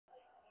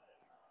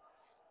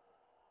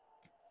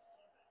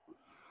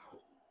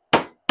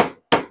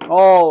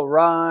All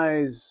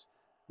rise.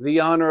 The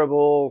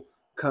Honorable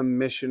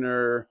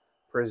Commissioner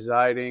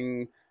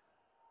presiding.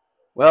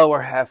 Well,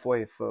 we're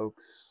halfway,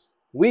 folks.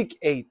 Week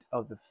 8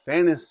 of the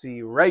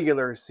fantasy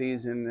regular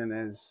season, and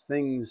as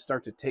things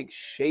start to take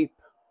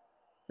shape,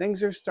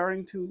 things are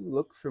starting to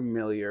look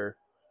familiar,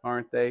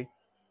 aren't they?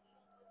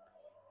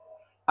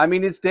 I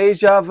mean, it's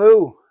deja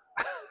vu.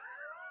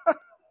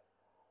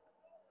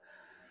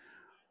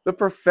 The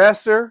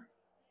Professor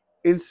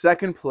in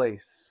second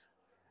place,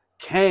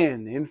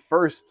 Ken in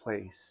first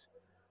place,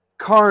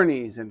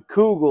 Carnies and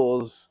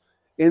Kugels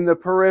in the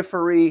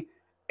periphery,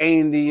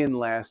 Andy in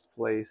last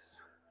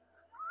place.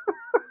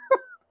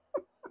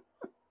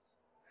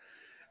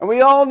 And we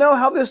all know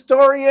how this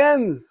story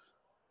ends.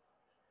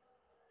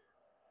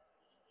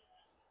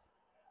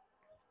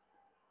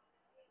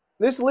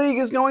 This league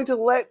is going to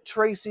let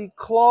Tracy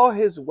claw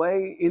his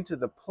way into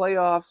the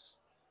playoffs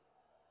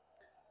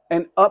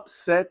and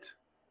upset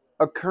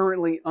a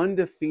currently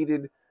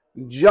undefeated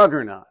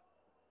juggernaut.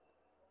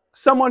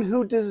 Someone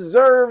who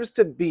deserves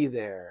to be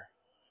there.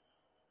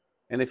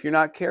 And if you're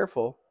not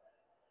careful,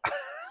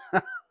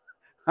 I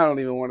don't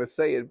even want to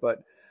say it,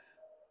 but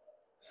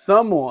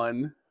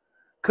someone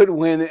could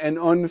win an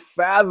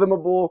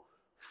unfathomable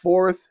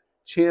 4th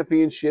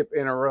championship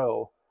in a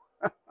row.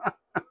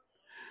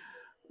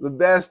 The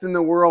best in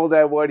the world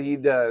at what he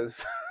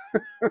does.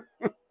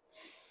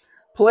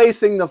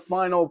 Placing the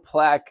final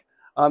plaque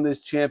on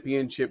this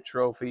championship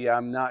trophy,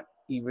 I'm not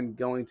even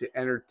going to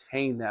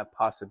entertain that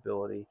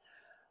possibility.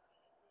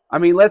 I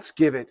mean, let's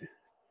give it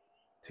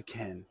to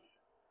Ken.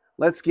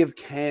 Let's give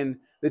Ken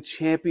the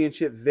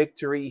championship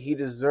victory he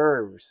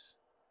deserves.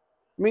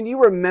 I mean,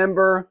 you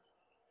remember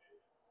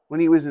when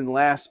he was in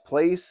last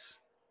place,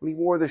 when he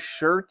wore the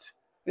shirt,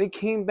 and he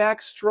came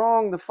back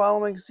strong the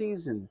following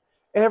season.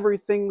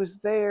 Everything was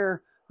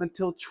there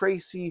until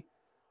Tracy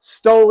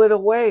stole it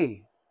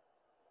away.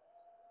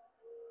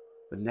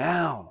 But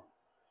now,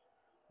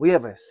 we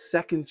have a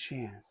second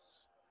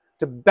chance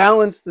to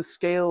balance the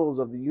scales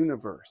of the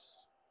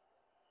universe.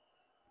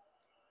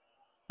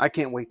 I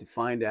can't wait to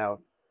find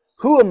out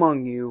who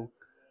among you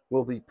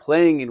will be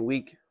playing in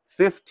week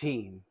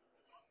 15.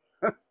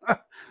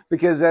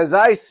 Because as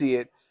I see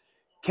it,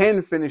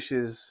 Ken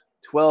finishes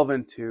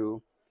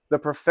 12-2. The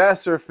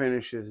Professor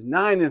finishes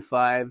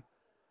 9-5.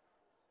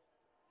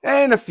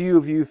 And a few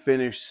of you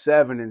finish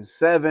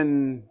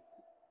 7-7.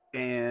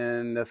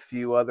 And a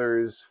few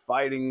others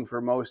fighting for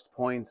most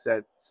points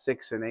at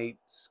 6-8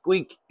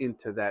 squeak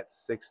into that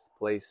 6th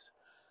place.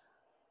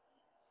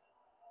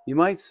 You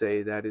might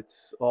say that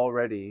it's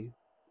already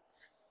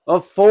a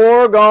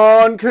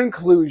foregone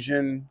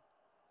conclusion